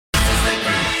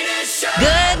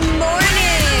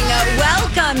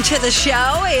to the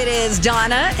show. It is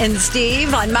Donna and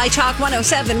Steve on My Talk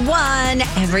 107.1,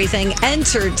 Everything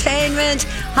Entertainment.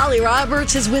 Holly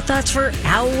Roberts is with us for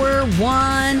hour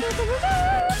one.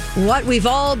 What we've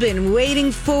all been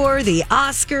waiting for, the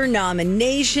Oscar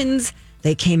nominations.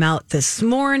 They came out this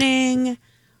morning.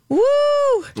 Woo!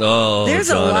 Oh, There's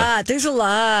Donna. a lot. There's a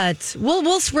lot.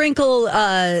 We'll sprinkle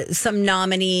some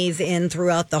nominees in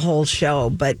throughout the whole show,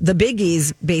 but the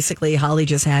biggies, basically, Holly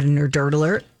just had in her dirt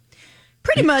alert.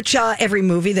 Pretty much every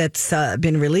movie that's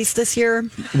been released this year.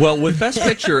 Well, with Best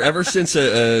Picture, ever since,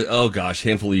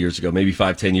 handful of years ago, maybe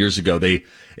 5-10 years ago, they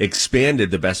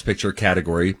expanded the Best Picture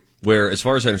category where, as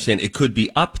far as I understand, it could be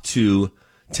up to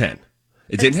 10.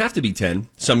 It didn't have to be 10.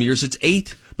 Some years it's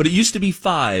 8. But it used to be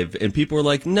 5, and people were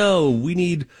like, no, we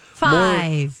need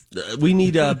 5. We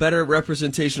need a better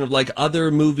representation of like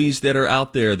other movies that are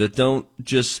out there that don't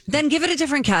just... Then give it a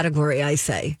different category, I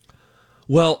say.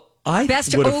 Well,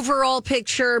 Best overall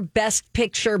picture, best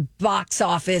picture, box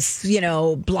office,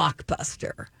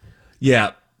 blockbuster.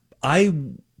 Yeah,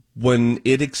 when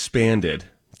it expanded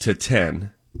to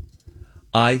 10,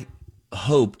 I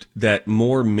hoped that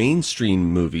more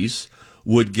mainstream movies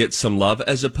would get some love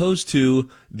as opposed to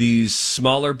these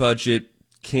smaller budget,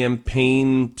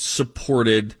 campaign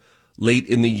supported, late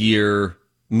in the year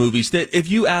movies that if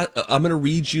you ask, I'm going to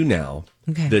read you now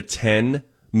the 10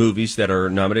 movies that are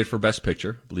nominated for Best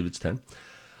Picture. I believe it's 10.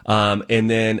 And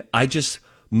then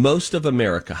most of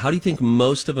America, how do you think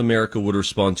most of America would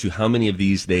respond to how many of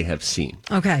these they have seen?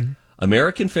 Okay.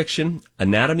 American Fiction,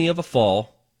 Anatomy of a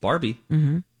Fall, Barbie,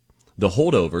 The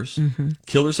Holdovers,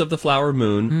 Killers of the Flower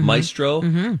Moon, Maestro,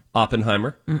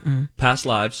 Oppenheimer, Past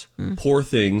Lives, Poor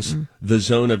Things, The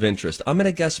Zone of Interest. I'm going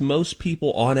to guess most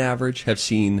people on average have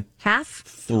seen half?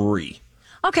 3.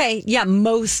 Okay, yeah,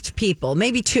 most people,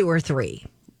 maybe 2 or 3.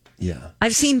 Yeah.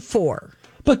 I've seen 4.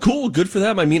 But cool, good for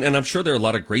them. I mean, and I'm sure there are a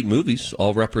lot of great movies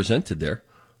all represented there.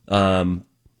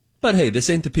 But hey,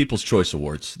 this ain't the People's Choice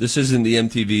Awards. This isn't the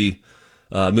MTV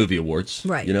Movie Awards.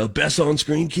 Right. Best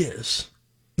on-screen kiss.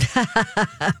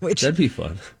 Which that'd be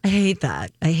fun. I hate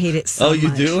that. I hate it so much. Oh,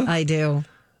 you do? I do.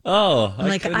 Oh,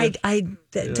 I'm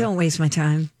don't waste my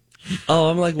time. Oh,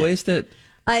 I'm like, waste it.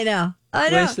 I know.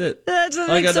 Waste it. That's what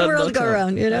makes the world go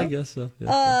around, I guess so.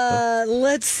 Yeah.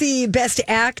 Let's see. Best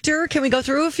actor. Can we go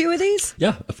through a few of these?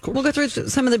 Yeah, of course. We'll go through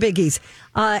some of the biggies.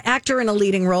 Actor in a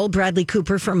leading role, Bradley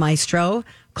Cooper for Maestro,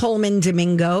 Coleman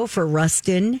Domingo for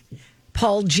Rustin,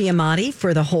 Paul Giamatti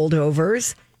for The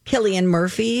Holdovers, Cillian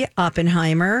Murphy,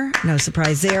 Oppenheimer, no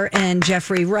surprise there, and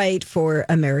Jeffrey Wright for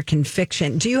American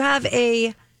Fiction. Do you have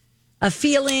a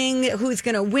feeling who's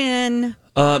going to win?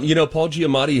 Paul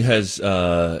Giamatti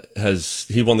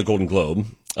he won the Golden Globe.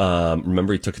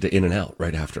 Remember, he took it to In-N-Out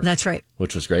right after. That's right.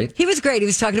 Which was great. He was great. He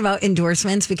was talking about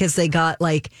endorsements because they got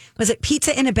was it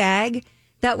pizza in a bag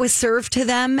that was served to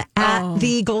them at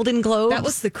the Golden Globes? That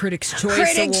was the Critics'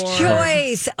 Choice Award.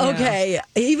 Choice. Okay. Yeah.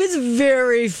 He was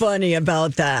very funny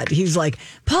about that. He was like,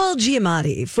 Paul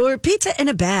Giamatti for pizza in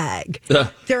a bag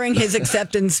during his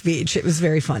acceptance speech. It was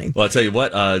very funny. Well, I'll tell you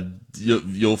what,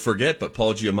 you'll forget, but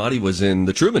Paul Giamatti was in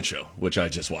The Truman Show, which I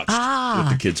just watched with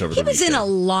the kids over the weekend. He was in a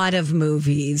lot of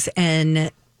movies, and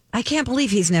I can't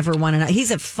believe he's never won an.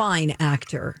 He's a fine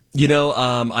actor.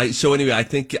 I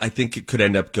think it could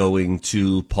end up going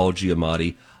to Paul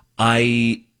Giamatti.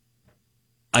 I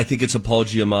think it's a Paul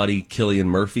Giamatti, Cillian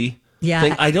Murphy. Yeah,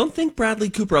 thing. I don't think Bradley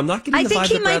Cooper. I'm not getting the vibe that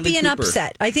Bradley Cooper. I think he might be an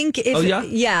upset. I think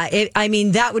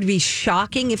if that would be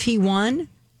shocking if he won.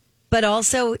 But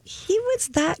also, he was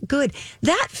that good.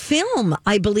 That film,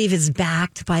 I believe, is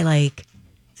backed by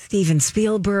Steven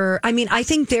Spielberg. I mean, I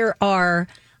think there are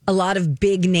a lot of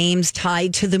big names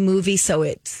tied to the movie, so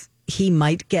he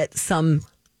might get some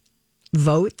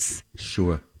votes.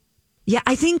 Sure. Yeah,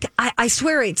 I think, I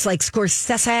swear it's like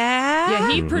Scorsese. Yeah,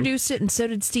 he produced it, and so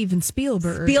did Steven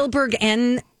Spielberg. Spielberg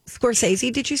and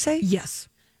Scorsese, did you say? Yes.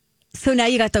 So now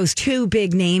you got those 2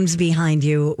 big names behind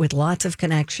you with lots of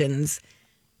connections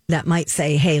that might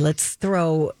say, hey, let's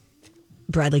throw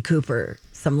Bradley Cooper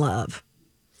some love.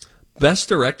 Best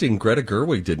Directing, Greta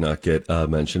Gerwig did not get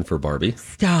mentioned for Barbie.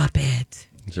 Stop it.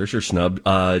 There's your snub.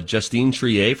 Justine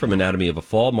Triet from Anatomy of a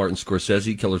Fall, Martin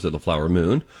Scorsese, Killers of the Flower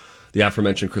Moon, the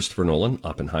aforementioned Christopher Nolan,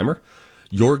 Oppenheimer,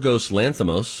 Yorgos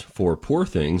Lanthimos for Poor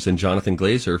Things, and Jonathan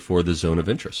Glazer for The Zone of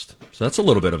Interest. So that's a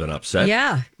little bit of an upset.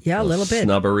 Yeah, a little bit.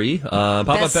 Snubbery. How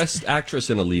about Best Actress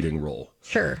in a Leading Role?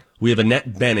 Sure. We have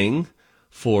Annette Bening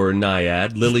for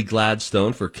Nyad, Lily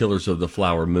Gladstone for Killers of the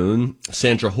Flower Moon,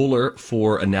 Sandra Huller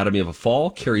for Anatomy of a Fall,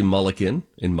 Carey Mulligan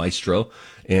in Maestro,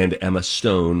 and Emma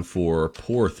Stone for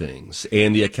Poor Things.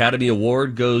 And the Academy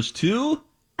Award goes to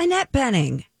Annette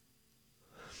Bening.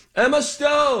 Emma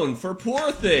Stone for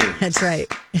Poor Things. That's right.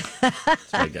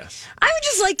 That's my guess. I would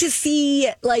just like to see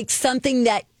like something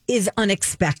that is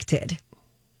unexpected.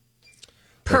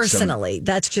 Personally,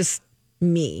 that's just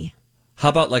me. How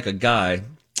about like a guy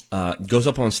goes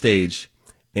up on stage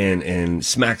and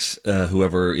smacks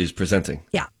whoever is presenting?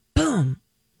 Yeah. Boom.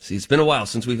 See, it's been a while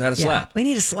since we've had a slap. We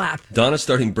need a slap. Donna's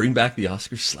starting Bring Back the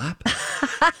Oscars slap.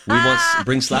 We want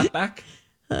Bring Slap back?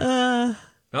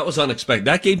 That was unexpected.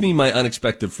 That gave me my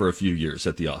unexpected for a few years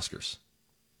at the Oscars.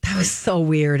 That was so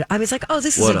weird. I was like, oh,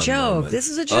 this is a joke. Moment. This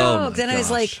is a joke. Then I was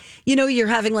like, you're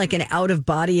having like an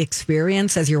out-of-body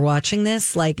experience as you're watching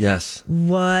this. Like, yes.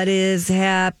 What is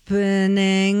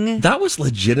happening? That was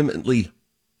legitimately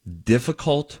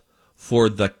difficult for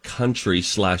the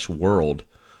country/world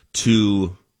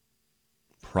to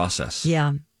process.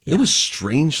 Yeah. It was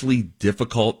strangely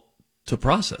difficult to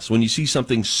process when you see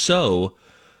something so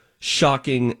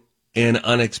shocking and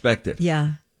unexpected.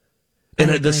 Yeah. And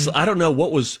I don't know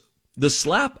what was the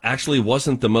slap. Actually,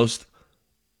 wasn't the most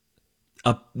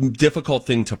difficult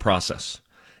thing to process.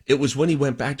 It was when he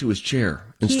went back to his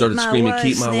chair and started screaming,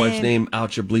 "Keep my wife's name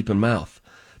out your bleeping mouth."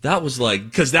 That was like,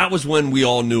 because that was when we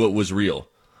all knew it was real.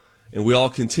 And we all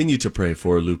continue to pray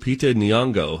for Lupita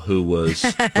Nyong'o, who was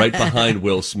right behind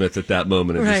Will Smith at that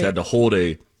moment and just had to hold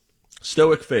a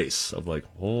stoic face of like,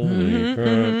 holy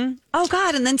crap. Oh,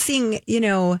 God. And then seeing,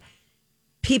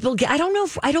 people get, I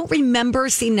don't remember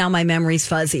seeing, now my memory's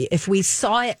fuzzy, if we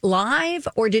saw it live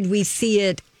or did we see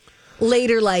it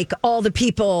later, like all the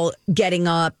people getting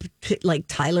up, like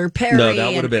Tyler Perry. No,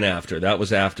 that would have been after. That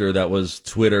was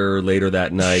Twitter later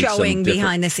that night. Showing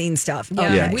behind the scenes stuff.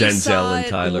 Yeah, yeah, we Denzel saw and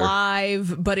Tyler. It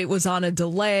live, but it was on a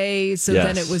delay, so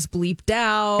then it was bleeped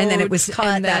out. And then it was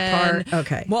cut, that part.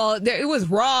 Okay. Well, it was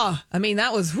raw. I mean,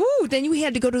 that was, then you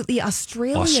had to go to the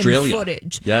Australia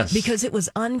footage. Yes. Because it was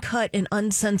uncut and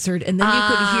uncensored, and then you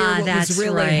could hear what was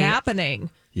really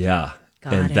happening. Yeah.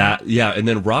 And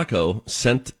then Rocco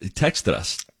texted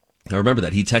us. I remember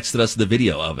that. He texted us the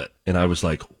video of it. And I was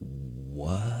like,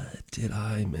 what did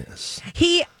I miss?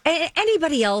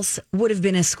 Anybody else would have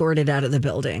been escorted out of the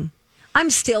building.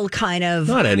 I'm still kind of...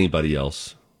 Not anybody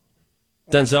else.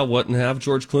 Denzel wouldn't have.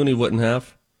 George Clooney wouldn't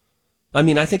have. I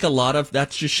mean, I think a lot of that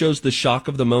just shows the shock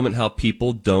of the moment, how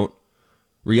people don't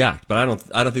react. But I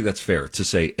don't think that's fair to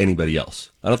say anybody else.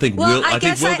 I don't think Will... I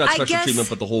think Will got special treatment,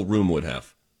 but the whole room would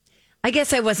have. I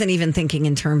guess I wasn't even thinking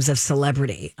in terms of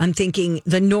celebrity. I'm thinking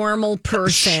the normal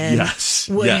person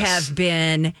would have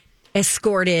been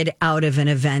escorted out of an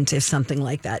event if something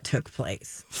like that took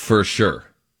place. For sure.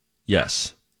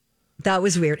 Yes. That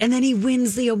was weird. And then he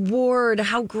wins the award.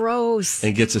 How gross.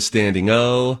 And gets a standing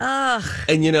O. Ugh.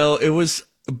 And, it was...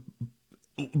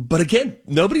 But again,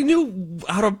 nobody knew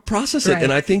how to process it. Right.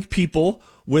 And I think people,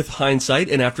 with hindsight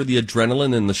and after the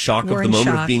adrenaline and the shock of the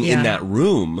moment of being in that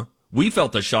room... We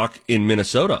felt the shock in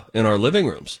Minnesota in our living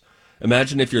rooms.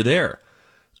 Imagine if you're there.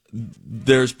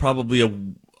 There's probably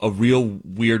a real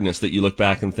weirdness that you look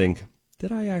back and think,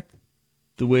 did I act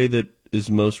the way that is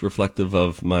most reflective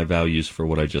of my values for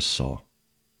what I just saw?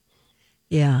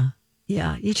 Yeah.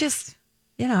 Yeah. You just,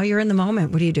 you're in the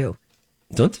moment. What do you do?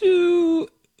 Don't do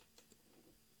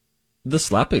the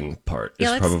slapping part is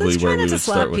probably where we would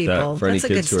start with that for any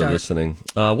kids who are listening.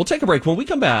 We'll take a break. When we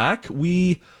come back,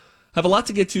 we have a lot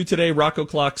to get to today. Rocco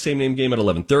Clock, same name game at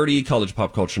 11:30. College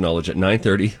pop culture knowledge at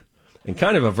 9:30. And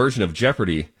kind of a version of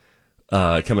Jeopardy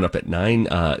coming up at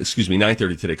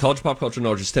 9:30 today. College pop culture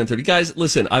knowledge is 10:30. Guys,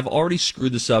 listen, I've already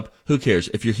screwed this up. Who cares?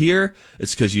 If you're here,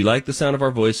 it's because you like the sound of our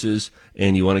voices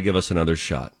and you want to give us another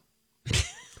shot.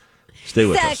 Stay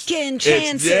with us. Second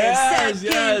chances.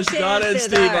 Yes. Donna and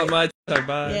Steve on my time.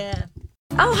 Bye. Yeah.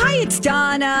 Oh, hi, it's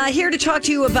Donna, here to talk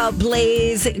to you about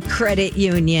Blaze Credit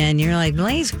Union. You're like,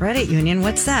 Blaze Credit Union,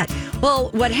 what's that?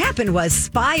 Well, what happened was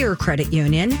Spire Credit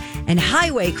Union and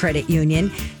Highway Credit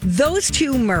Union, those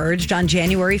two merged on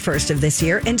January 1st of this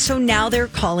year, and so now they're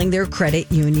calling their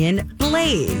credit union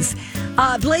Blaze.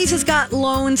 Blaze has got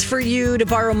loans for you to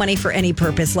borrow money for any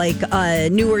purpose, like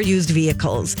new or used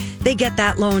vehicles. They get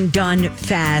that loan done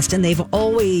fast, and they've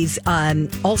always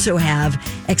also have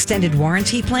extended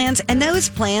warranty plans. And those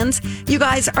plans, you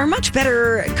guys, are much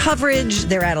better coverage.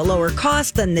 They're at a lower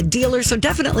cost than the dealer, so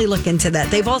definitely look into that.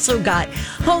 They've also got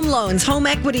home loans, home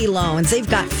equity loans. They've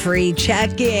got free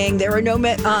checking. There are no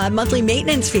monthly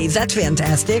maintenance fees. That's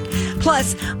fantastic.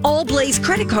 Plus, all Blaze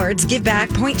credit cards give back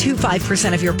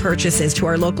 0.25% of your purchases to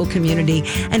our local community.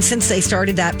 And since they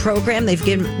started that program, they've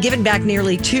given back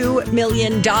nearly $2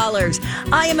 million.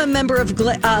 I am a member of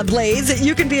Blaze.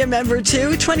 You can be a member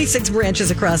too. 26 branches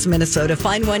across Minnesota.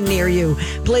 Find one near you.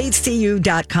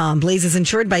 BlazeCU.com. Blaze is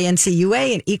insured by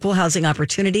NCUA, an equal housing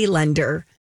opportunity lender.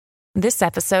 This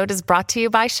episode is brought to you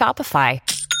by Shopify.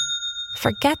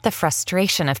 Forget the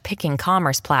frustration of picking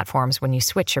commerce platforms when you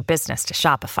switch your business to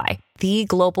Shopify, the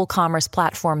global commerce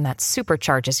platform that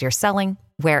supercharges your selling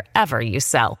wherever you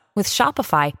sell. With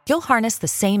Shopify, you'll harness the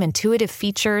same intuitive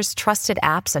features, trusted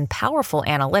apps, and powerful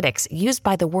analytics used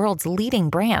by the world's leading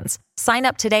brands. Sign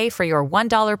up today for your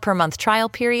 $1 per month trial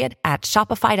period at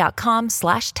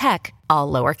shopify.com/tech, all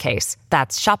lowercase.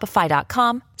 That's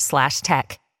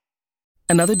shopify.com/tech.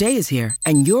 Another day is here,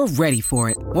 and you're ready for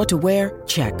it. What to wear?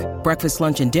 Check. Breakfast,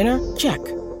 lunch, and dinner? Check.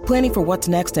 Planning for what's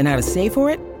next and how to save for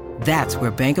it? That's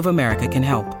where Bank of America can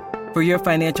help. For your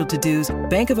financial to-dos,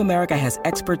 Bank of America has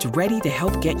experts ready to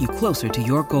help get you closer to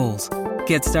your goals.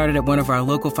 Get started at one of our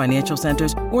local financial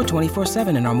centers or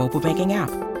 24/7 in our mobile banking app.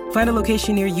 Find a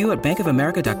location near you at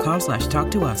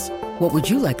bankofamerica.com/talktous. What would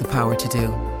you like the power to do?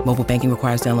 Mobile banking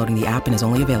requires downloading the app and is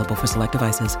only available for select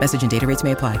devices. Message and data rates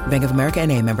may apply. Bank of America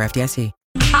NA, member FDIC.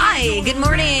 Hi, good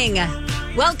morning.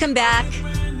 Welcome back.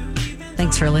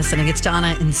 Thanks for listening. It's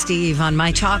Donna and Steve on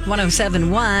My Talk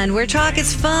 107.1, where talk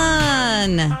is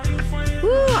fun.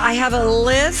 Ooh, I have a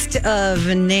list of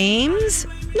names,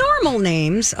 normal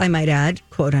names, I might add,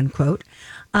 quote unquote,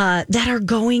 that are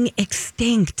going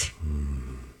extinct.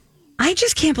 I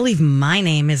just can't believe my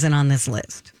name isn't on this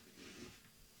list.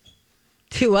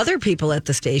 2 other people at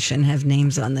the station have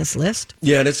names on this list.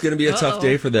 Yeah, and it's going to be a tough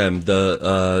day for them.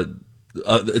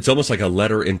 It's almost like a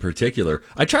letter in particular.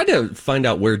 I tried to find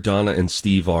out where Donna and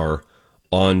Steve are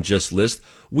on just list.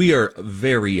 We are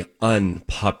very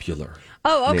unpopular.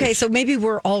 Oh, okay. Names. So maybe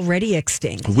we're already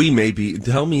extinct. We may be.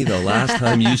 Tell me the last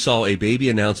time you saw a baby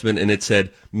announcement and it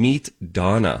said, "Meet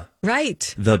Donna."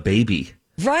 Right. The baby.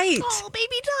 Right. Oh,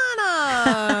 baby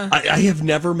Donna. I have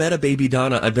never met a baby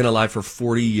Donna. I've been alive for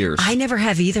 40 years. I never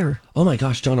have either. Oh my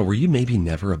gosh, Donna, were you maybe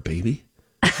never a baby?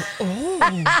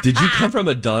 Did you come from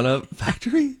a Donna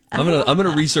factory? I'm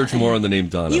gonna research more on the name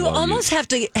Donna. You almost have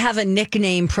to have a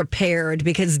nickname prepared,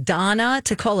 because Donna,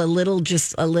 to call a little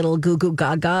goo goo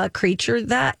gaga creature,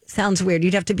 that sounds weird.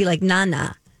 You'd have to be like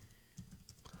Nana,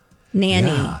 Nanny.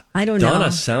 Yeah. I don't know.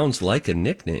 Donna sounds like a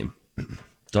nickname.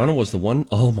 Donna was the one.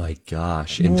 Oh my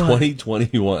gosh! In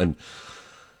 2021,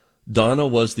 Donna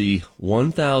was the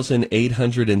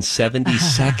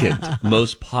 1,872nd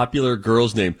most popular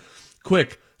girl's name.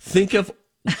 Quick, think of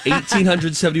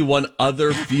 1,871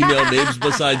 other female names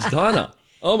besides Donna.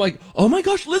 Oh my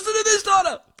gosh, listen to this,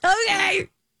 Donna. Okay.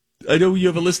 I know you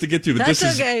have a list to get to, but this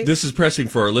is pressing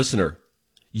for our listener.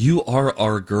 You are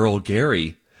our girl,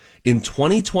 Gary. In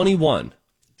 2021,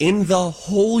 in the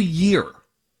whole year,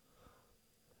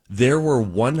 there were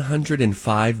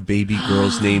 105 baby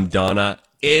girls named Donna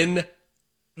in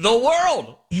the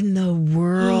world. In the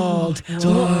world.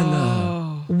 Donna.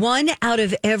 1 out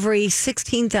of every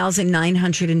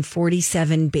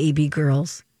 16,947 baby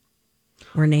girls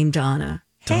were named Donna.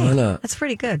 Donna. Hey, that's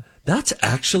pretty good. That's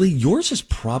actually, yours is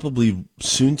probably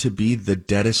soon to be the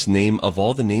deadest name of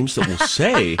all the names that we'll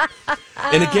say.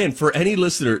 And again, for any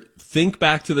listener, think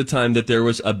back to the time that there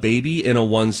was a baby in a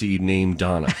onesie named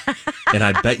Donna. And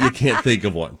I bet you can't think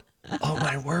of one. Oh,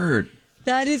 my word.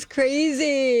 That is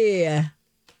crazy.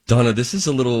 Donna, this is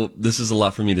a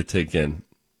lot for me to take in.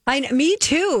 Me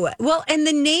too. Well, and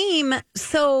the name,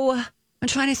 so I'm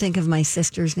trying to think of my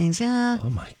sister's names. Yeah. Oh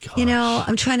my gosh.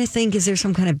 I'm trying to think, is there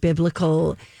some kind of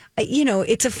biblical,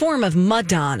 it's a form of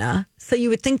Madonna. So you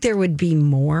would think there would be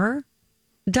more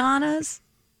Donnas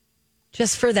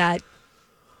just for that.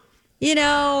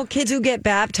 Kids who get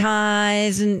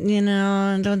baptized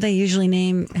and, don't they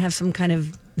usually have some kind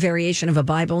of variation of a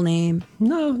Bible name?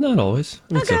 No, not always.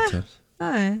 Okay. Sometimes. All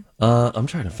right. I'm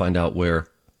trying to find out where.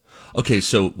 Okay,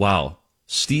 so, wow.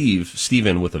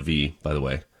 Steven with a V, by the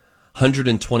way.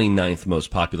 129th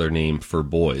most popular name for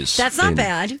boys. That's not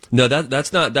bad. No,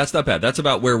 that's not bad. That's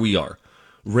about where we are.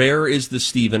 Rare is the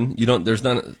Steven. It's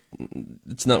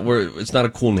not a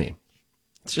cool name.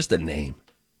 It's just a name.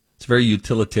 It's a very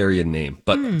utilitarian name.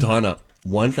 But Donna,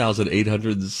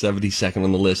 1,872nd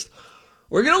on the list.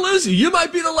 We're going to lose you. You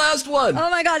might be the last one. Oh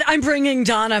my God, I'm bringing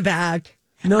Donna back.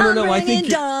 No. I think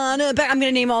Donna back. I'm going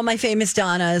to name all my famous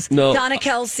Donnas. No. Donna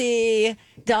Kelsey,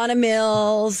 Donna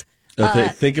Mills. Okay,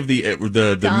 think of the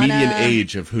median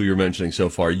age of who you're mentioning so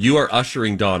far. You are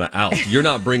ushering Donna out. You're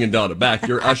not bringing Donna back.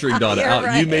 You're ushering Donna out.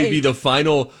 Right. You may be the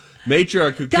final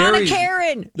matriarch who carries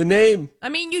Karen. The name. I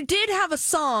mean, you did have a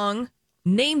song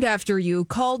named after you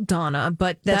called Donna,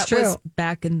 but that was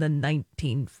back in the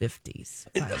 1950s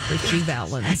by Richie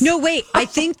Valens. No, wait. I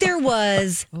think there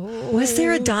was. Was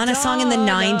there a Donna song in the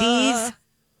 90s?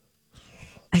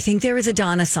 I think there was a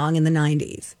Donna song in the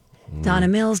 90s. Donna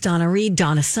Mills, Donna Reed,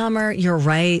 Donna Summer. You're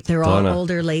right. They're all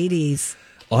older ladies.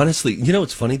 Honestly,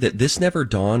 it's funny that this never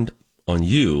dawned on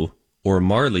you or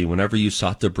Marley whenever you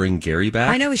sought to bring Gary back.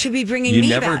 I know, we should be bringing me back.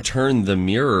 You never turned the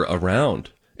mirror around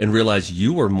and realized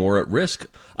you were more at risk.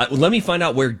 Let me find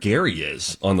out where Gary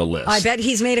is on the list. I bet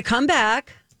he's made a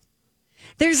comeback.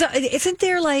 Isn't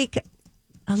there like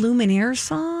a Lumineers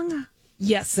song?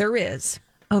 Yes, there is.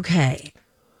 Okay.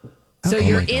 So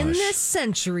you're in this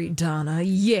century, Donna.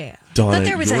 Yeah. Donna, but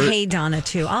there was a Hey Donna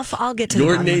too. I'll get to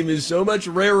your name is so much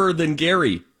rarer than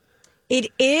Gary. It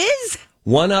is?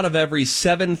 1 out of every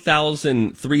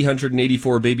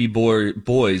 7,384 baby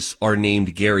boys are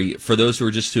named Gary. For those who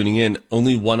are just tuning in,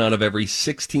 only 1 out of every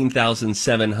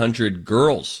 16,700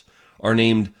 girls are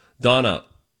named Donna.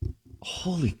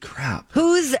 Holy crap.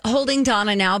 Who's Holding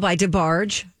Donna Now by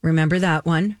DeBarge? Remember that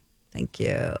one? Thank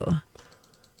you.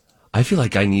 I feel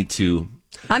like I need to...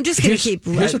 I'm just going to keep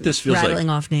here's what this feels rattling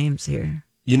like. off names here.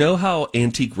 You know how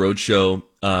Antique Roadshow,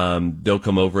 they'll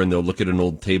come over and they'll look at an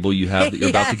old table you have that you're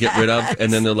about to get rid of,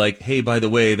 and then they're like, hey, by the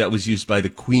way, that was used by the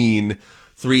Queen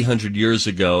 300 years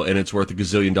ago, and it's worth $1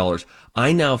 gazillion.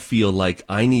 I now feel like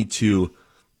I need to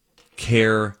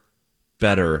care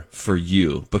better for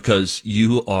you because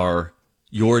your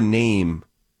name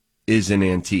is an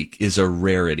antique, is a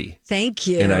rarity. Thank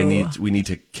you. And we need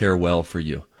to care well for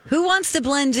you. Who wants to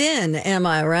blend in? Am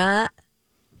I right?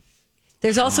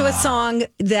 There's also a song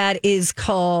that is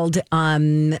called,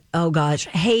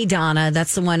 Hey Donna.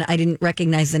 That's the one I didn't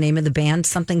recognize the name of the band.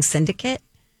 Something Syndicate.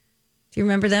 Do you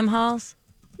remember them, Halls?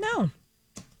 No.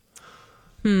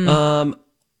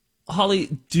 Holly,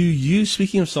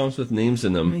 speaking of songs with names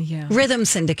in them, Rhythm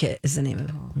Syndicate is the name of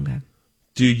it. Okay.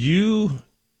 Do you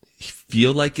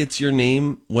feel like it's your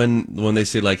name when they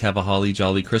say like have a holly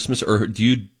jolly Christmas, or do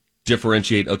you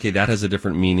differentiate, okay, that has a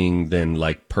different meaning than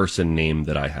like person name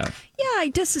that I have? Yeah, I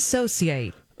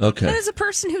disassociate. Okay. And as a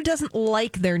person who doesn't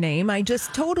like their name, I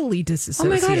just totally disassociate.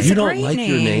 Oh my God, it's you a don't great like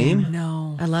your name?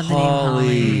 No. I love the name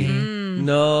Holly.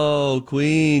 No,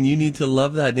 Queen, you need to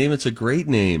love that name. It's a great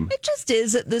name. It just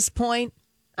is at this point.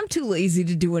 I'm too lazy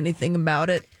to do anything about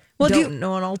it. Well, don't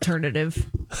know an alternative.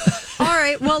 All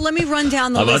right. Well, let me run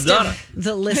down the list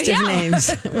of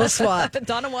names. We'll swap.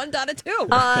 Donna 1, Donna 2.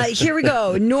 Here we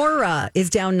go. Nora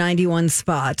is down 91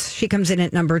 spots. She comes in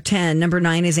at number 10. Number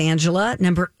 9 is Angela.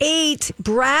 Number 8,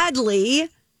 Bradley.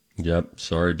 Yep.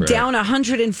 Sorry, Brad. Down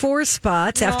 104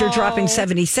 spots after dropping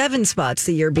 77 spots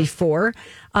the year before.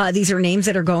 These are names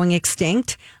that are going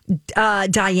extinct.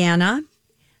 Diana.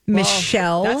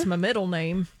 Michelle. That's my middle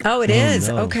name. Oh, it is.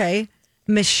 No. Okay.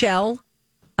 Michelle,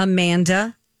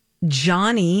 Amanda,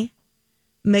 Johnny,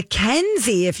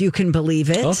 Mackenzie, if you can believe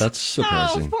it. Oh, that's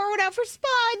surprising. Pour one out for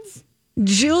Spuds.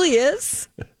 Julius.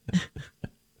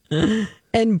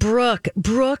 And Brooke.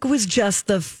 Brooke was just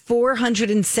the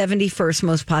 471st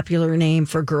most popular name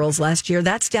for girls last year.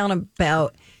 That's down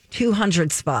about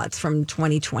 200 spots from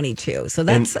 2022. So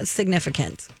that's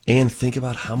significant. And think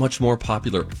about how much more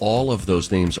popular all of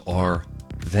those names are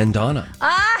than Donna.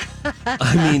 I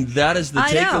mean, that is the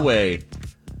takeaway.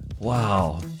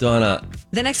 Wow, Donna.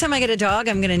 The next time I get a dog,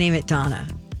 I'm going to name it Donna.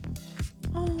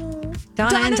 Oh,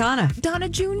 Donna. Donna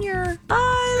Jr.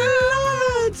 I love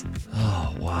it.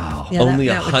 Oh, wow. Yeah, Only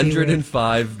that would be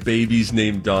 105 babies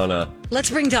named Donna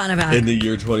Let's bring Donna back. in the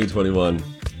year 2021.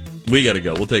 We got to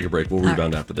go. We'll take a break. We'll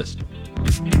rebound after this.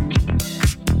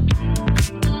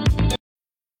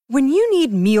 When you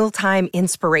need mealtime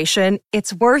inspiration,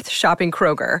 it's worth shopping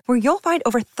Kroger, where you'll find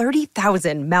over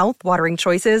 30,000 mouth-watering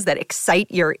choices that excite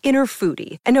your inner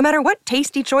foodie. And no matter what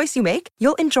tasty choice you make,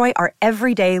 you'll enjoy our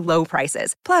everyday low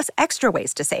prices, plus extra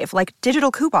ways to save, like digital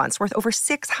coupons worth over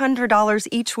 $600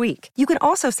 each week. You can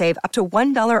also save up to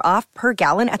 $1 off per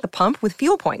gallon at the pump with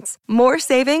fuel points. More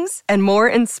savings and more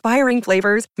inspiring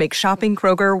flavors make shopping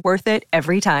Kroger worth it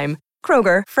every time.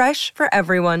 Kroger, fresh for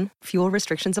everyone. Fuel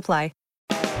restrictions apply.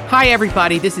 Hi,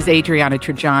 everybody. This is Adriana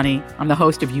Trajani. I'm the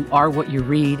host of You Are What You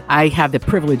Read. I have the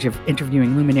privilege of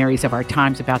interviewing luminaries of our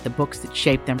times about the books that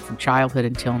shaped them from childhood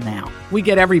until now. We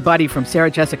get everybody from Sarah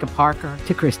Jessica Parker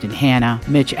to Kristen Hanna,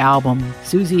 Mitch Albom,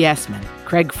 Susie Essman,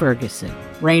 Craig Ferguson,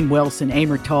 Rainn Wilson,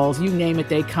 Amor Tolls, you name it,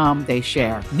 they come, they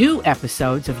share. New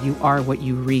episodes of You Are What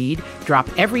You Read drop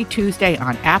every Tuesday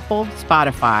on Apple,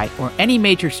 Spotify, or any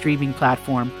major streaming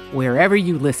platform wherever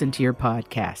you listen to your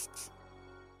podcasts.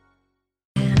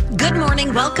 Good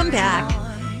morning. Welcome back.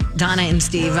 Donna and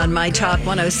Steve on My Talk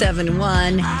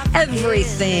 107.1.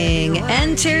 Everything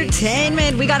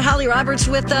Entertainment. We got Holly Roberts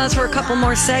with us for a couple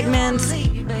more segments.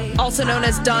 Also known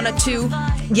as Donna 2.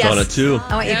 Yes. Donna 2.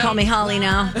 I want you to call me Holly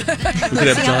now. We could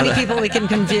have See how many Donna people we can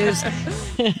confuse.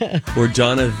 or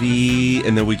Donna V,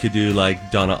 and then we could do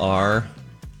like Donna R,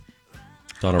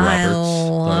 Donna Roberts,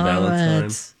 Donna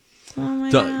Valentine. Oh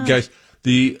my gosh.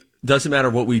 Guys, doesn't matter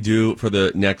what we do for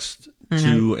the next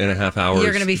 2.5 hours.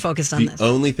 You're going to be focused on this. The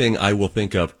only thing I will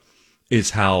think of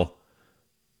is how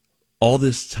all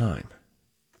this time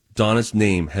Donna's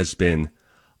name has been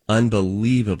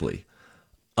unbelievably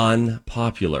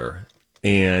unpopular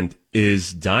and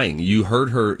is dying. You heard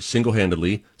her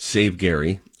single-handedly save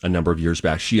Gary a number of years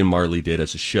back. She and Marley did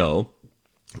as a show.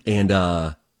 And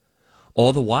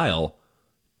all the while,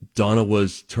 Donna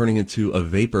was turning into a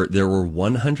vapor. There were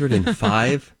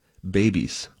 105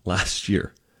 babies last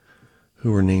year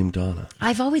who were named Donna.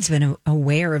 I've always been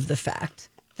aware of the fact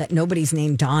that nobody's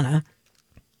named Donna.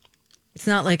 It's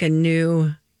not like a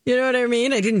new, you know what I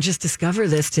mean? I didn't just discover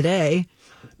this today.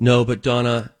 No, but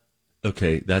Donna,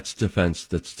 okay, that's defense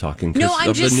that's talking. No,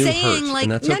 I'm just saying, hurt, like,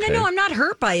 no, I'm not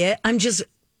hurt by it. I'm just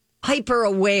hyper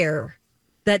aware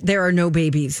that there are no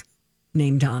babies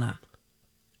named Donna.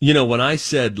 You know, when I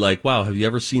said, like, wow, have you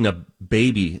ever seen a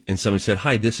baby? And somebody said,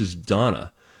 hi, this is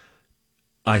Donna.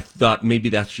 I thought maybe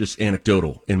that's just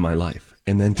anecdotal in my life.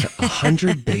 And then to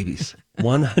 100 babies,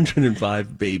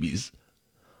 105 babies.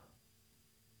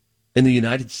 In the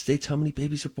United States, how many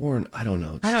babies are born? I don't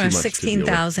know. I don't know,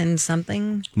 16,000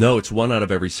 something? No, it's 1 out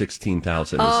of every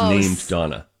 16,000 is named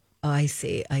Donna. Oh, I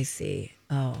see.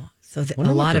 Oh, so a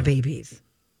lot of babies.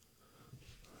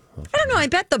 I don't know. I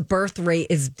bet the birth rate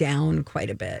is down quite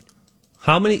a bit.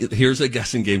 How many? Here's a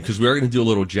guessing game because we are going to do a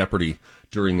little Jeopardy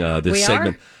during this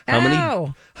segment.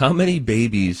 How many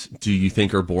babies do you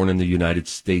think are born in the United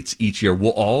States each year?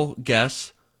 We'll all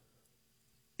guess,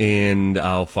 and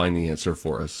I'll find the answer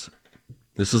for us.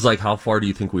 This is like, how far do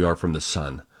you think we are from the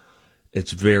sun?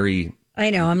 It's very... I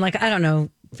know. I'm like, I don't know,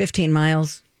 15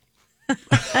 miles. Ooh,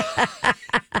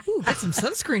 get some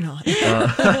sunscreen on.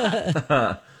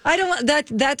 I don't want that.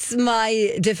 That's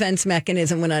my defense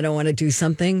mechanism when I don't want to do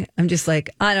something. I'm just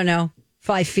like, I don't know,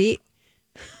 5 feet.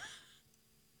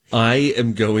 I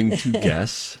am going to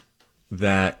guess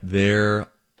that there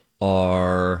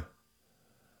are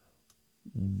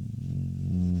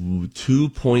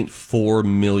 2.4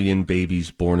 million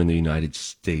babies born in the United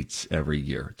States every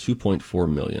year.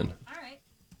 2.4 million. All right.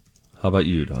 How about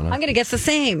you, Donna? I'm going to guess the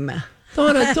same.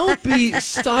 Donna,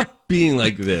 stop being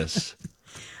like this.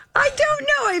 I don't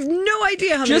know. I have no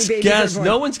idea how Just many babies guess. are born.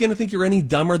 No one's going to think you're any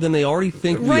dumber than they already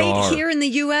think we are. Right here in the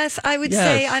U.S., I would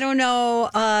say, I don't know,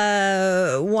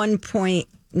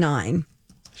 1.9.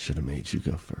 Should have made you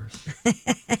go first.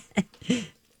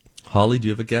 Holly, do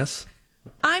you have a guess?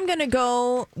 I'm going to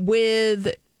go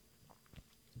with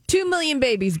 2 million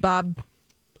babies, Bob.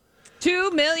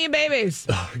 2 million babies.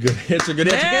 Oh, good answer. Good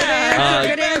answer. Yeah,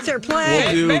 good answer. Play.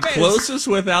 We'll do babies. Closest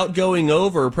without going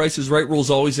over. Price is Right rule's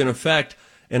always in effect.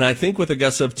 And I think with a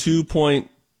guess of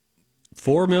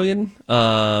 2.4 million,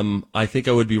 I think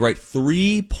I would be right.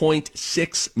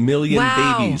 3.6 million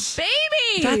babies.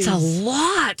 Babies! That's a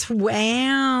lot.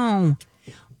 Wow.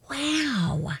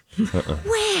 Wow.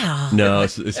 Wow. No,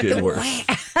 it's getting worse. Wait.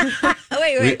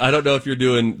 I don't know if you're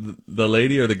doing the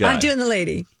lady or the guy. I'm doing the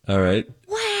lady. All right.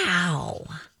 Wow.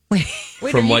 Wait,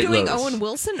 Wait, From are you White doing Lotus. Owen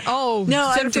Wilson? Oh, no,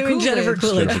 I'm doing Jennifer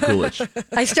Coolidge. Jennifer Coolidge.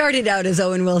 I started out as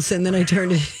Owen Wilson, then I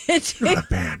turned it into... Not a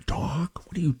bad dog.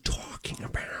 What are you talking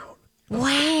about?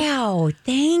 Wow.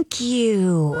 Thank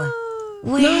you.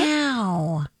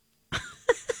 Wow.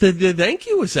 The thank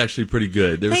you was actually pretty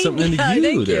good. There was something in the you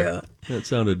thank there. you. That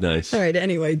sounded nice. All right,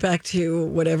 anyway, back to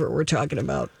whatever we're talking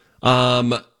about.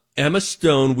 Emma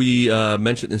Stone, we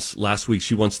mentioned this last week.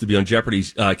 She wants to be on Jeopardy.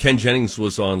 Ken Jennings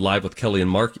was on Live with Kelly and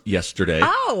Mark yesterday.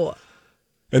 Oh.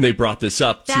 And they brought this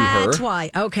up to her. That's why.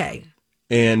 Okay.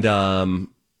 And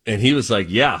he was like,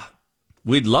 yeah,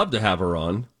 we'd love to have her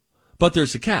on. But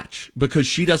there's a catch because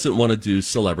she doesn't want to do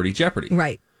Celebrity Jeopardy.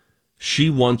 Right. She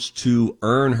wants to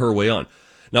earn her way on.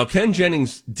 Now, Ken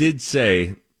Jennings did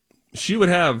say she would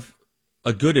have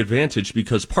a good advantage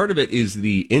because part of it is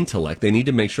the intellect. They need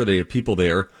to make sure they have people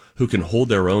there who can hold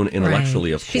their own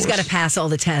intellectually, of course. She's got to pass all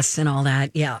the tests and all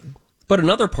that, yeah. But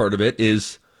another part of it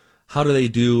is how do they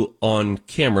do on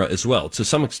camera as well? To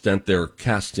some extent, they're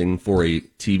casting for a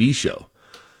TV show.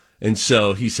 And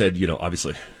so he said,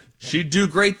 obviously, she'd do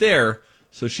great there.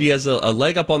 So she has a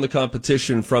leg up on the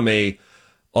competition from a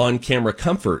on-camera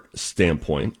comfort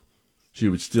standpoint. She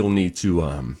would still need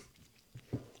to...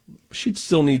 she'd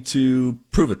still need to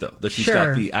prove it, though, that she's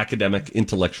got the academic,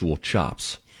 intellectual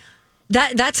chops.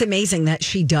 That's amazing that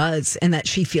she does and that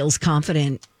she feels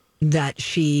confident that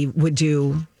she would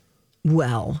do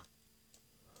well.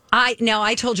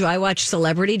 I told you I watched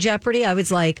Celebrity Jeopardy. I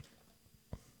was like,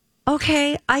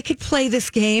 okay, I could play this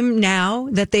game now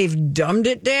that they've dumbed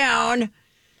it down.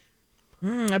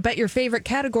 I bet your favorite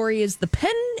category is The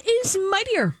Pen is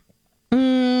Mightier.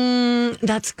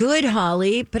 That's good,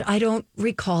 Holly, but I don't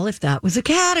recall if that was a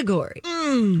category.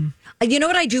 You know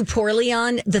what I do poorly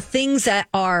on? The things that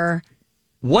are...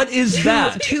 What is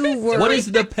that? Two words. What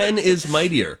is the pen is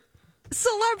mightier?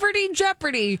 Celebrity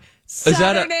Jeopardy. Is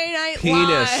that a Saturday Night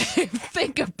penis? Live.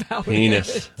 Think about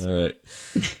Penis. it.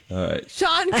 All right.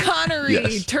 Sean Connery,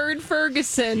 Yes. Turd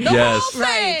Ferguson, the Yes. whole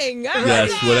thing.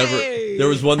 Yes, whatever. There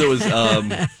was one that was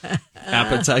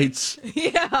appetites.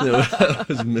 Yeah. That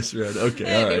was misread.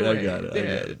 Okay, all right, I got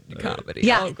it. Comedy.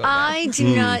 Yeah, I'll go down. I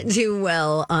do not do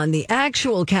well on the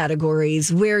actual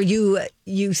categories where you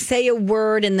say a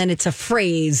word and then it's a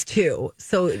phrase too.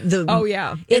 So the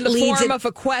in the form of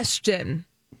a question.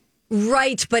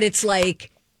 Right, but it's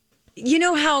like, you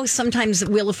know how sometimes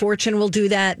Wheel of Fortune will do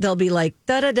that? They'll be like,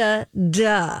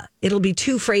 da-da-da-da. It'll be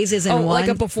two phrases in one. Like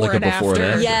a before and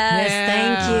after. Yes,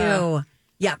 thank you.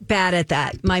 Yeah, bad at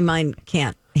that. My mind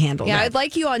can't handle that. Yeah, I'd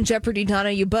like you on Jeopardy,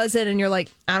 Donna. You buzz in and you're like,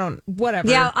 whatever.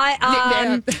 Yeah,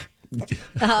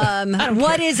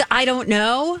 what is, I don't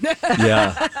know.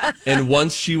 Yeah. And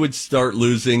once she would start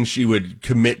losing, she would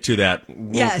commit to that.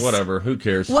 Yes. Whatever. Who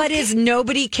cares? What is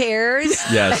nobody cares?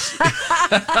 Yes.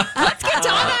 Let's get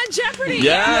Donna on Jeopardy. Yes.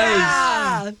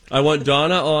 Yeah. I want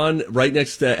Donna on right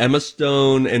next to Emma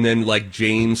Stone and then like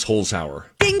James Holzhauer.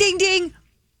 Ding, ding, ding.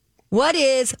 What do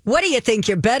you think?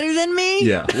 You're better than me?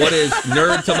 Yeah. What is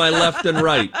nerd to my left and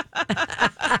right?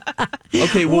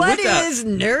 Okay, well, what with that, is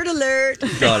nerd alert?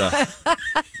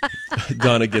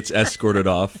 Donna gets escorted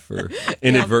off for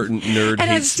inadvertent nerd And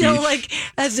hate I'm still speech. like,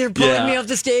 as they're pulling me off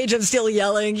the stage, I'm still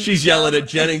yelling. She's yelling at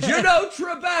Jennings, "You're no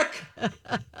Trebek!"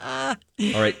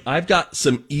 All right, I've got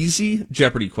some easy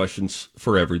Jeopardy questions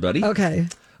for everybody. Okay.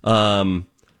 So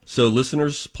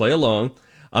listeners, play along.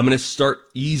 I'm going to start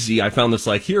easy. I found this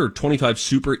here are 25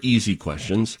 super easy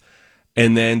questions.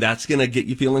 And then that's going to get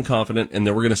you feeling confident. And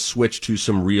then we're going to switch to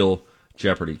some real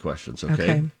Jeopardy questions.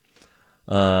 Okay.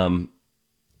 All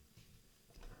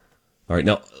right.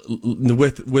 Now,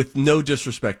 with no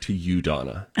disrespect to you,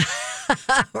 Donna,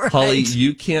 right. Holly,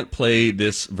 you can't play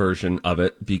this version of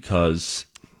it because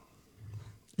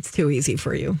it's too easy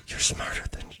for you. You're smarter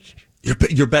than she.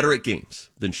 You're better at games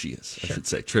than she is. Sure. I should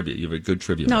say trivia. You have a good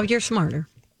trivia. No, you're smarter.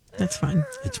 That's fine.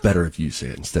 It's better if you say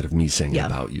it instead of me saying it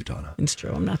about you, Donna. It's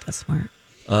true. I'm not that smart.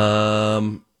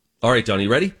 All right, Donna, you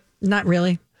ready? Not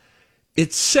really.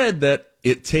 It's said that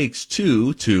it takes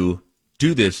two to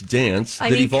do this dance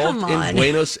that evolved in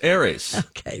Buenos Aires.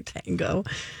 Okay, tango.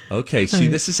 Okay, see,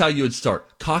 this is how you would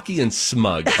start. Cocky and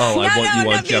smug. Oh, I want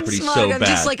you on Jeopardy so bad. I'm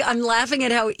just I'm laughing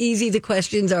at how easy the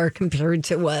questions are compared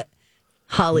to what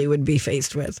Holly would be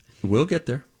faced with. We'll get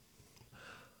there.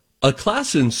 A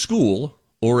class in school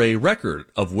or a record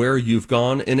of where you've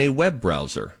gone in a web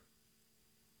browser?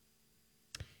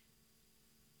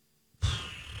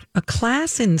 A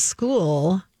class in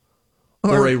school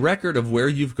or a record of where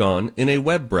you've gone in a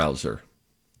web browser?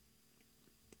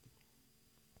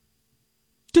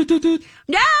 No,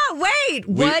 wait.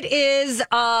 What is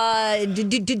wait.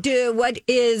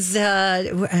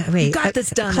 You got this,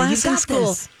 Donna. Class you got in school.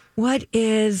 This. What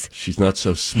is... She's not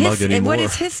so smug anymore. And what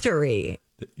is history?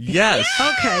 Yes.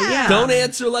 Okay, yeah. Don't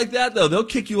answer like that, though. They'll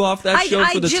kick you off that show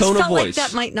for the tone of voice. Like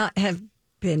that might not have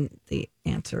been the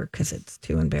answer because it's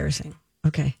too embarrassing.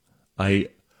 Okay.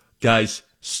 Guys,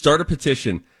 start a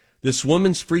petition. This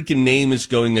woman's freaking name is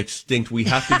going extinct. We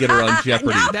have to get her on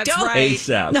Jeopardy. That's right.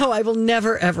 ASAP. No, I will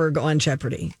never, ever go on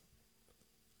Jeopardy.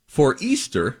 For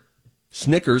Easter,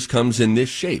 Snickers comes in this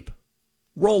shape.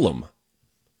 Roll 'em.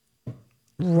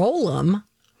 Roll 'em?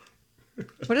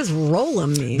 What does roll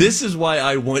 'em mean? This is why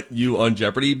I want you on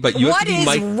Jeopardy, but you have to be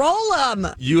What is roll 'em?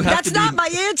 That's not my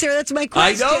answer. That's my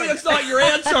question. I know that's not your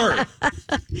answer.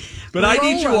 But I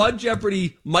need you on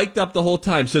Jeopardy mic'd up the whole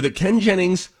time so that Ken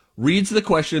Jennings reads the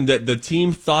question that the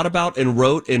team thought about and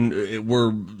wrote and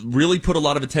were really put a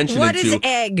lot of attention into. What is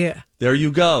egg? There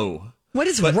you go. What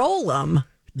is roll 'em?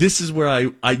 This is where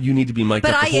you need to be mic'd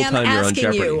up the whole time you're on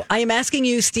Jeopardy. I am asking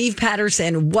you, Steve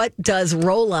Patterson, what does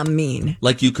roll 'em mean?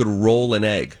 Like you could roll an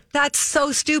egg. That's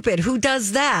so stupid. Who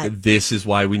does that? This is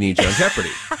why we need you on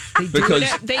Jeopardy.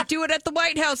 They do it at the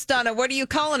White House, Donna. What are you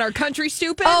calling our country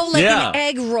stupid? Oh, like an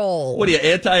egg roll. What are you,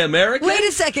 anti-American? Wait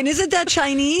a second. Isn't that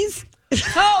Chinese?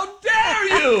 How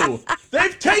dare you?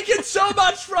 They've taken so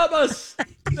much from us.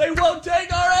 They won't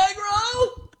take our egg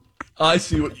roll? I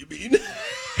see what you mean.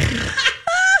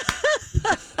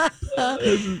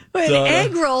 Wait, an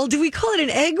egg roll? Do we call it an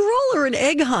egg roll or an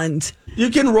egg hunt? You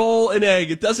can roll an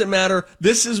egg. It doesn't matter.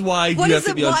 This is why you have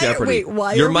to be on Jeopardy.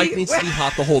 Your mic needs to be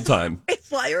hot the whole time.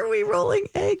 Why are we rolling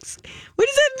eggs? What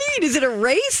does that mean? Is it a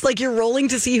race? Like you're rolling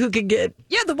to see who can get...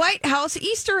 Yeah, the White House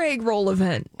Easter egg roll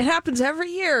event. It happens every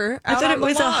year. I thought it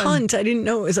was a hunt. I didn't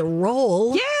know it was a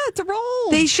roll. Yeah, it's a roll.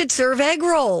 They should serve egg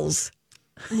rolls.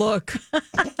 Look.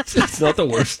 It's not the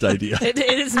worst idea. It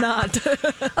is not.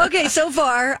 Okay, so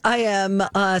far I am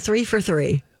 3 for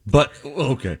 3. But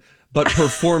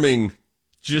performing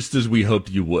just as we hoped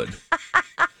you would.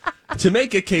 To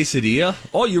make a quesadilla,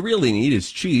 all you really need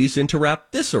is cheese and to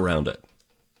wrap this around it.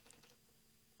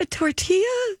 A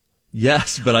tortilla?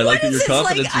 Yes, but I like that your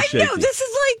confidence is shaky. I know, this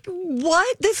is like,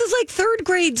 what? This is like third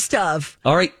grade stuff.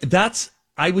 All right,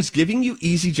 I was giving you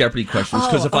easy Jeopardy questions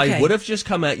because if I would have just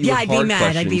come at you with hard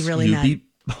questions, I'd be really mad. You'd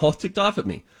be all ticked off at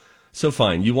me. So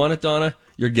fine, you want it, Donna?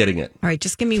 You're getting it. All right,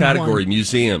 just give me Category, one.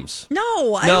 museums.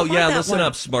 No, I don't want that listen one.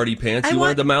 up, smarty pants. You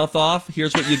wanted the mouth off?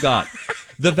 Here's what you got.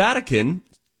 The Vatican,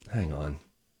 hang on,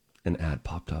 an ad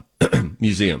popped up.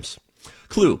 Museums.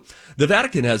 Clue, the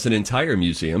Vatican has an entire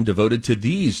museum devoted to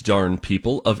these darn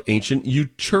people of ancient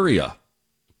Etruria.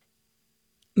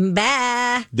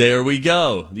 Bah. There we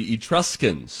go. The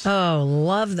Etruscans. Oh,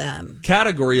 love them.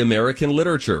 Category, American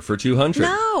literature for 200.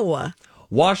 No.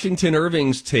 Washington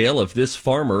Irving's tale of this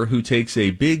farmer who takes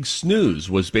a big snooze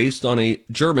was based on a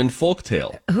German folk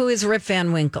tale. Who is Rip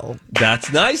Van Winkle?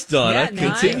 That's nice, Donna. Yeah,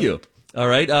 Continue. All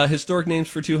right. Historic names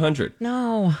for 200.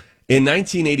 No. In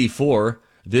 1984,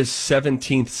 this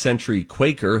 17th century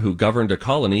Quaker who governed a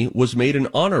colony was made an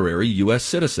honorary U.S.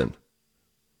 citizen.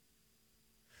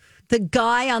 The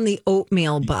guy on the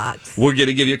oatmeal box. We're going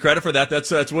to give you credit for that.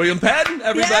 That's William Penn,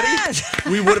 everybody. Yes!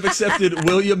 We would have accepted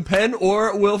William Penn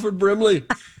or Wilford Brimley.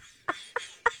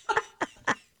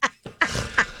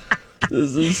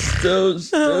 This is so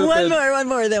stupid. One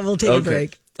more, then we'll take a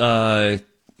break.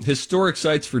 Historic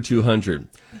sites for 200.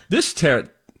 This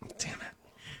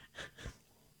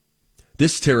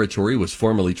territory was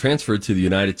formerly transferred to the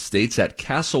United States at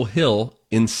Castle Hill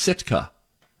in Sitka.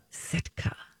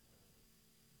 Sitka.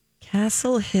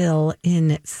 Castle Hill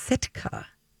in Sitka.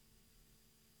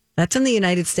 That's in the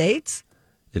United States?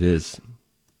 It is.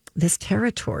 This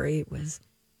territory was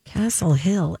Castle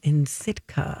Hill in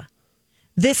Sitka.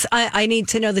 I need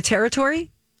to know the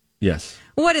territory? Yes.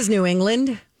 What is New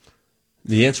England?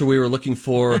 The answer we were looking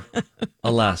for,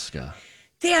 Alaska.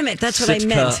 Damn it, that's Sitka, what I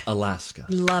meant. Alaska.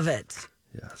 Love it.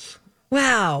 Yes.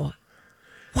 Wow.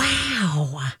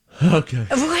 Okay.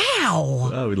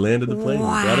 Wow. Oh, we landed the plane.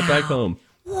 Wow. Got it back home.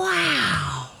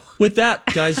 Wow. With that,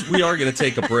 guys, we are going to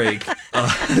take a break.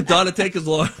 Donna, take as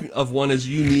long of one as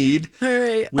you need. All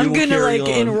right. I'm going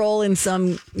to enroll in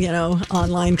some,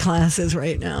 online classes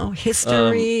right now.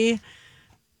 History,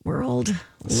 world,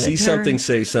 See Something,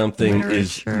 Say Something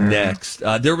is next.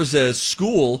 There was a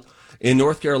school in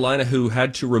North Carolina who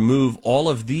had to remove all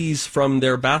of these from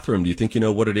their bathroom. Do you think you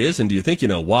know what it is? And do you think you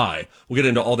know why? We'll get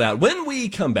into all that when we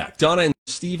come back. Donna and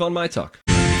Steve on My Talk.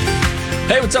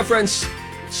 Hey, what's up, friends?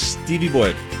 Stevie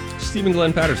Boy. Stephen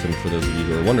Glenn Patterson, for those of you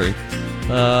who are wondering.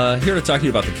 Here to talk to you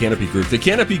about the Canopy Group. The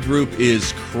Canopy Group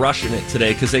is crushing it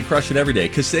today because they crush it every day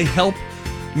because they help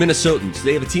Minnesotans.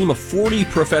 They have a team of 40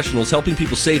 professionals helping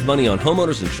people save money on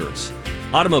homeowners insurance,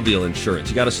 automobile insurance.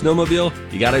 You got a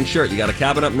snowmobile, you got to insure it. You got a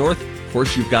cabin up north, of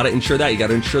course, you've got to insure that. You got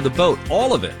to insure the boat,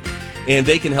 all of it. And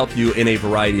they can help you in a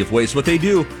variety of ways. What they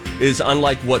do is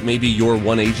unlike what maybe your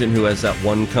one agent who has that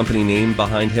one company name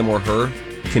behind him or her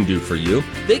can do for you.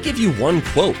 They give you one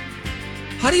quote.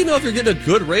 How do you know if you're getting a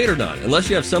good rate or not unless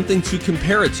you have something to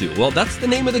compare it to? Well, that's the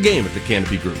name of the game at the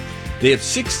Canopy Group. They have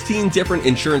 16 different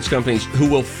insurance companies who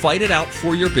will fight it out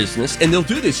for your business, and they'll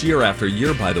do this year after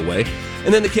year, by the way.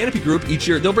 And then the Canopy Group, each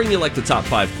year, they'll bring you like the top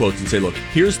 5 quotes and say, look,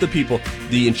 here's the people,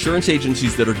 the insurance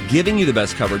agencies that are giving you the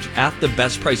best coverage at the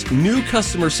best price. New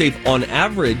customers save, on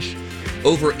average,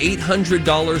 over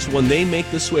 $800 when they make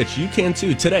the switch. You can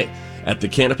too today at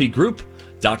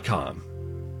thecanopygroup.com.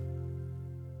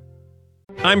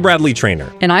 I'm Bradley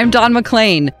Trainer. And I'm Don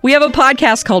McClain. We have a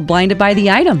podcast called Blinded by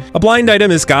the Item. A blind item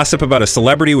is gossip about a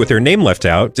celebrity with their name left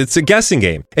out. It's a guessing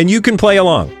game, and you can play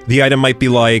along. The item might be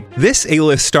like, this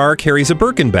A-list star carries a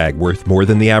Birkin bag worth more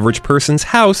than the average person's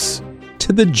house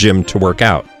to the gym to work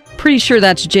out. Pretty sure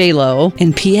that's J-Lo.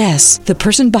 And P.S., the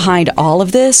person behind all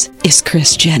of this is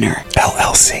Kris Jenner,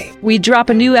 LLC. We drop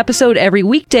a new episode every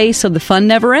weekday so the fun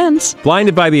never ends.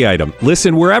 Blinded by the Item.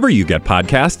 Listen wherever you get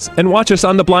podcasts and watch us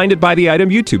on the Blinded by the Item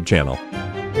YouTube channel.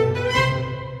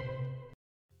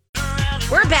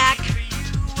 We're back.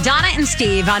 Donna and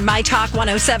Steve on My Talk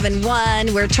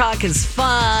 107.1, where talk is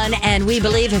fun, and we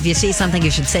believe if you see something, you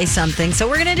should say something. So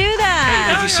we're going to do that.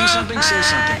 Hey, if you see something, say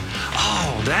something.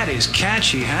 Oh, Wow, that is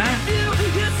catchy, huh?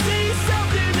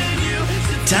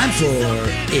 Time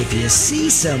for If You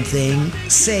See Something,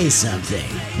 Say Something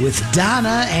with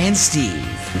Donna and Steve.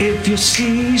 If you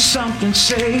see something,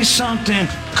 say something.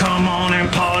 Come on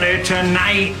and party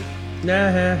tonight.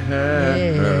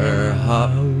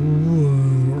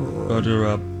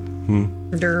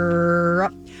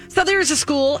 So there's a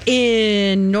school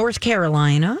in North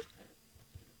Carolina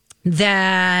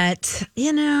that,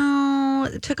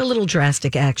 took a little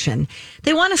drastic action.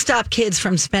 They want to stop kids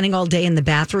from spending all day in the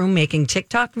bathroom making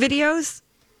TikTok videos.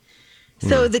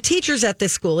 So the teachers at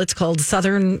this school, it's called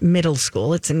Southern Middle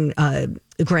School. It's in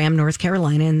Graham, North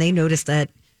Carolina. And they noticed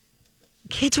that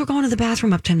kids were going to the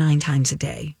bathroom up to 9 times a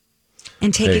day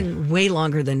and taking way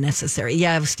longer than necessary.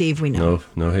 Yeah, Steve, we know.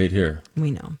 No hate here.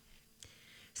 We know.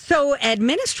 So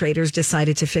administrators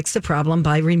decided to fix the problem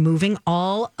by removing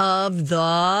all of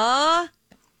the...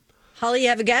 Holly, you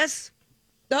have a guess?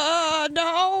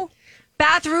 No.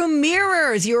 Bathroom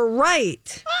mirrors. You're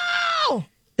right. Oh!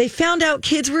 They found out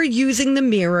kids were using the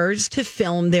mirrors to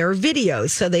film their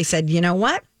videos. So they said, you know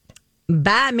what?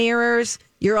 Bye, mirrors.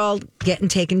 You're all getting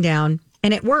taken down.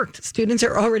 And it worked. Students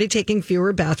are already taking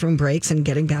fewer bathroom breaks and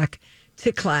getting back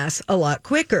to class a lot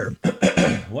quicker.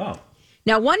 Wow.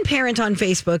 Now, one parent on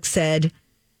Facebook said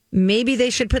maybe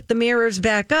they should put the mirrors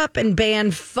back up and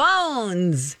ban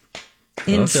phones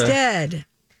instead.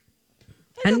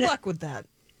 Good luck with that.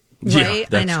 Right? Yeah,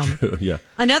 that's I know. True. Yeah.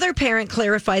 Another parent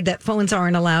clarified that phones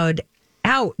aren't allowed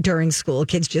out during school.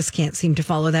 Kids just can't seem to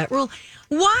follow that rule.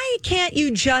 Why can't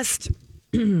you just...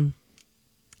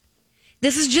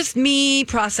 This is just me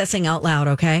processing out loud,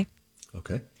 okay?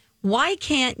 Okay. Why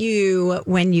can't you,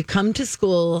 when you come to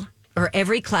school or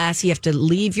every class, you have to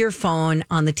leave your phone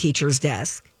on the teacher's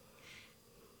desk?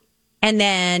 And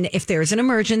then if there's an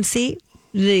emergency,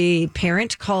 the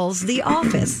parent calls the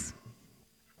office.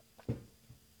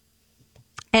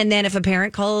 And then if a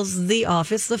parent calls the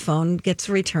office, the phone gets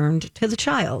returned to the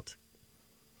child.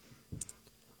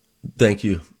 Thank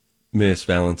you, Miss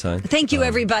Valentine. Thank you,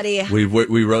 everybody. We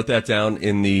wrote that down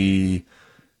in the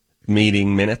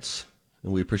meeting minutes,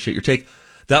 and we appreciate your take.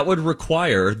 That would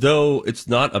require, though it's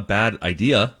not a bad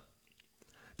idea,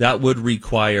 that would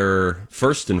require,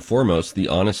 first and foremost, the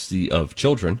honesty of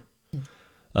children,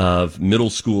 of middle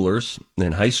schoolers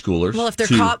and high schoolers. Well, if they're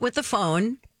caught with the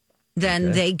phone,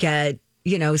 then they get,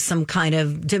 some kind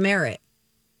of demerit.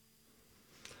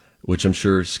 Which I'm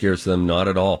sure scares them not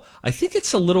at all. I think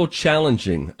it's a little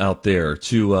challenging out there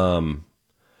to,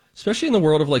 especially in the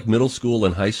world of like middle school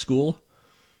and high school.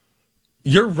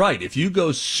 You're right. If you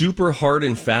go super hard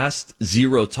and fast,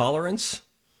 zero tolerance,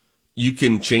 you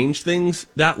can change things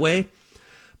that way.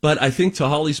 But I think to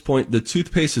Holly's point, the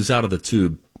toothpaste is out of the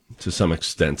tube to some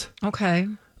extent. Okay.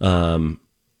 And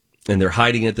they're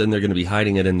hiding it, then they're going to be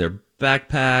hiding it in their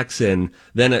backpacks. And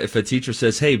then if a teacher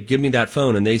says, hey, give me that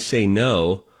phone, and they say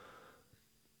no,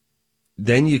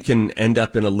 then you can end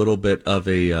up in a little bit of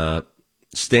a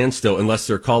standstill unless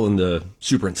they're calling the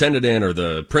superintendent in or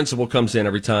the principal comes in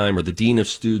every time or the dean of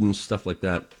students, stuff like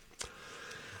that.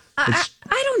 I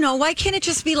don't know. Why can't it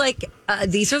just be like,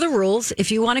 these are the rules.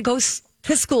 If you want to go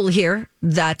to school here,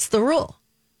 that's the rule.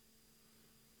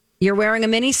 You're wearing a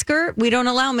mini skirt. We don't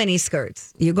allow mini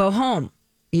skirts. You go home.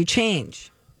 You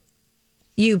change.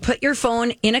 You put your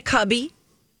phone in a cubby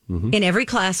in every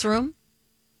classroom.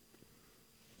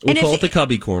 We'll call it the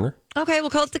cubby corner. Okay, we'll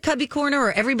call it the cubby corner,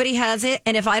 or everybody has it.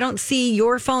 And if I don't see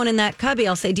your phone in that cubby,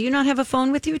 I'll say, do you not have a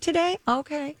phone with you today?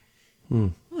 Okay.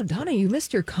 Oh, Donna, you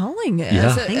missed your calling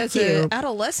as an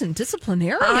adolescent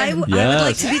disciplinarian. I would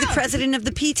like to be the president of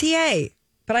the PTA,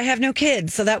 but I have no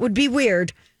kids, so that would be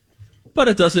weird. But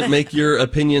it doesn't make your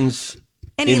opinions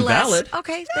invalid. Less.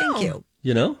 Okay, thank you.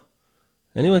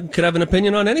 Anyone could have an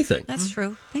opinion on anything. That's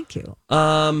true. Thank you.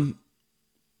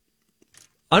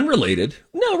 Unrelated?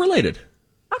 No, related.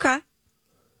 Okay.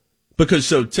 Because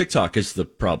TikTok is the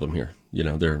problem here.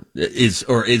 There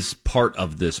is part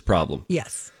of this problem.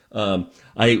 Yes. My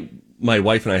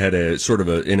wife and I had a sort of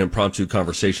an impromptu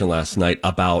conversation last night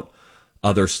about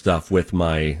other stuff with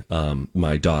my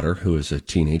my daughter, who is a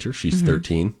teenager. She's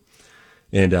 13.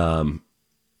 And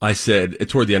I said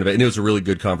toward the end of it, and it was a really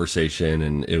good conversation,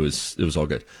 and it was all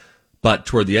good. But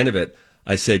toward the end of it,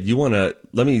 I said,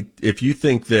 if you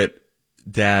think that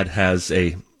Dad has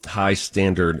a high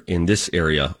standard in this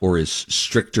area or is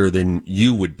stricter than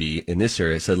you would be in this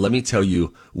area, I said, let me tell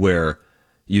you where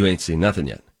you ain't seen nothing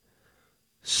yet.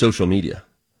 Social media.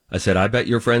 I said, I bet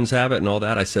your friends have it and all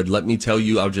that. I said, let me tell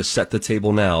you, I'll just set the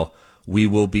table now. We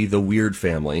will be the weird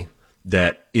family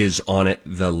that is on it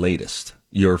the latest.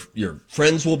 Your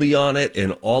friends will be on it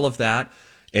and all of that.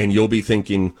 And you'll be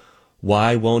thinking,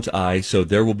 Why won't I? So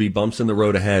there will be bumps in the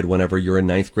road ahead whenever you're in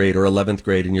 9th grade or 11th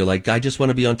grade and you're like, I just want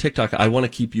to be on TikTok. I want to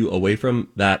keep you away from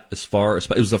that as far as...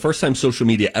 It was the first time social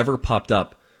media ever popped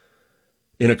up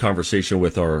in a conversation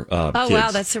with our kids. Wow,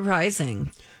 that's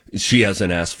surprising. She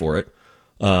hasn't asked for it.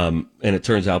 And it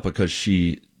turns out because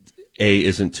she, A,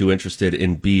 isn't too interested,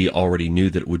 and B, already knew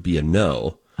that it would be a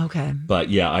no. Okay. But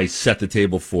yeah, I set the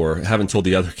table for... Haven't told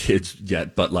the other kids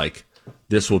yet, but like...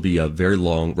 This will be a very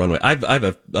long runway. I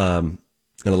have an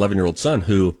 11-year-old son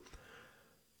who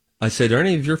I said, are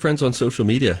any of your friends on social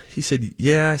media? He said,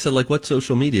 yeah. I said, like, what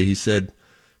social media? He said,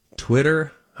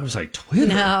 Twitter. I was like, Twitter?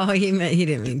 No, he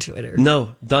didn't mean Twitter.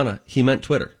 No, Donna, he meant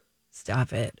Twitter.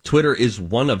 Stop it. Twitter is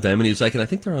one of them. And he was like, and I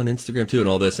think they're on Instagram too and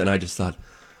all this. And I just thought,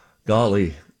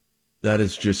 golly, that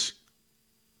is just...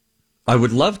 I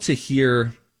would love to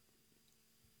hear...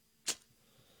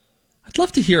 I'd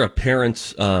love to hear a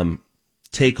parent's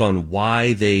take on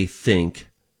why they think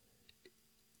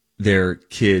their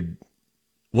kid,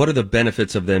 what are the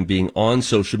benefits of them being on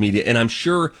social media? And I'm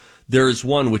sure there is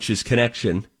one, which is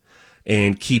connection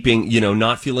and keeping,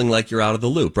 not feeling like you're out of the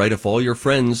loop, right? If all your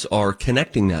friends are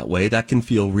connecting that way, that can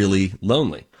feel really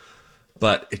lonely.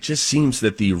 But it just seems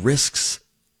that the risks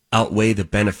outweigh the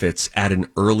benefits at an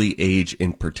early age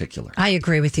in particular. I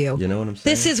agree with you. You know what I'm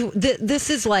saying? This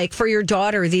is like for your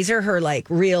daughter, these are her like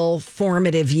real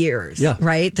formative years,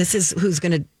 right? This is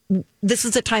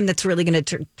a time that's really going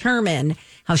to determine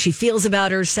how she feels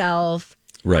about herself.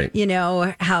 Right.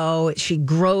 How she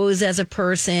grows as a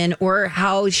person or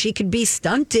how she could be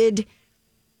stunted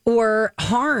or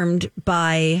harmed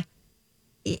by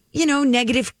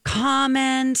negative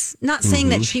comments. Not saying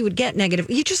that she would get negative.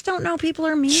 You just don't know. People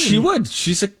are mean. She would.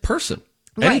 She's a person.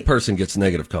 Right. Any person gets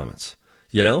negative comments,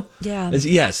 Yeah.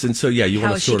 Yes. And so, you want to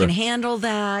how she can handle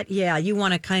that. Yeah. You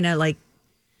want to kind of like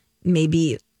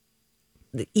maybe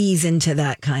ease into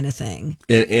that kind of thing.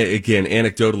 And again,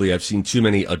 anecdotally, I've seen too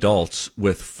many adults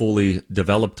with fully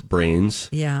developed brains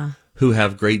who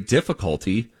have great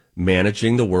difficulty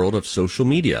managing the world of social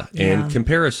media and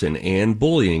comparison and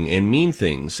bullying and mean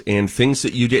things and things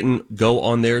that you didn't go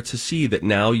on there to see that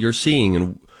now you're seeing,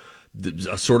 and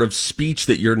a sort of speech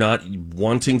that you're not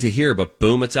wanting to hear, but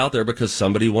boom, it's out there because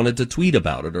somebody wanted to tweet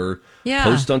about it or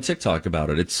post on TikTok about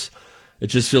it. It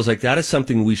just feels like that is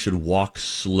something we should walk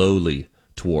slowly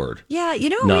toward. Yeah,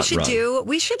 what we should do?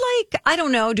 We should I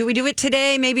don't know, do we do it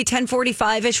today? Maybe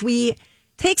 10:45-ish. We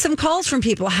take some calls from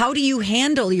people. How do you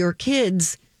handle your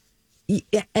kids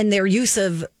and their use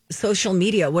of social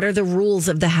media? What are the rules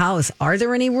of the house? Are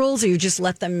there any rules, or you just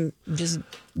let them just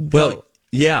go? Well,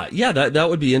 that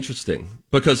would be interesting.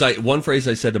 Because one phrase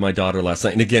I said to my daughter last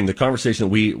night, and again, the conversation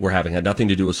we were having had nothing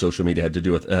to do with social media, had to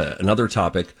do with another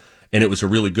topic, and it was a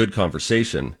really good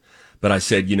conversation. But I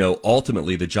said,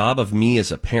 ultimately, the job of me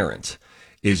as a parent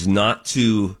is not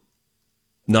to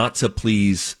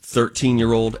please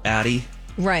 13-year-old Addie.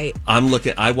 Right. I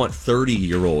want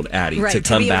 30-year-old Addie to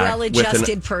come be back a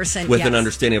well-adjusted person with an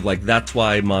understanding of that's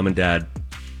why mom and dad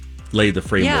lay the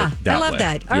framework that way. I love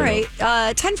that. All right.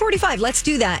 10:45. Let's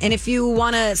do that. And if you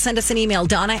want to send us an email,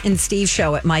 Donna and Steve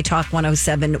Show at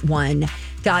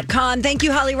mytalk1071.com. Thank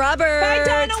you, Holly Roberts. Bye,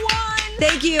 Donna 1.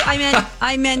 Thank you.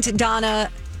 I meant Donna.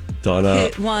 Donna.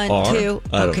 1, R? 2.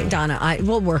 Okay, Donna.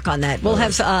 We'll work on that. We'll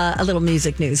have a little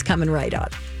music news coming right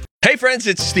up. Hey friends,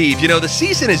 it's Steve. The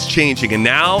season is changing, and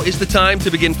now is the time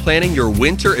to begin planning your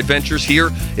winter adventures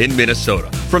here in Minnesota.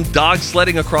 From dog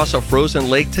sledding across a frozen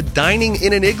lake to dining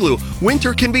in an igloo,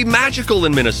 winter can be magical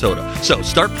in Minnesota. So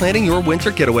start planning your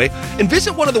winter getaway and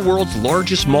visit one of the world's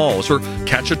largest malls or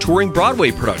catch a touring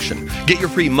Broadway production. Get your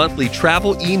free monthly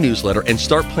travel e-newsletter and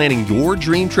start planning your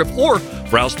dream trip, or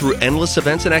browse through endless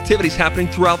events and activities happening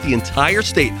throughout the entire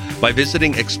state by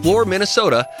visiting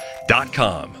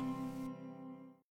exploreminnesota.com.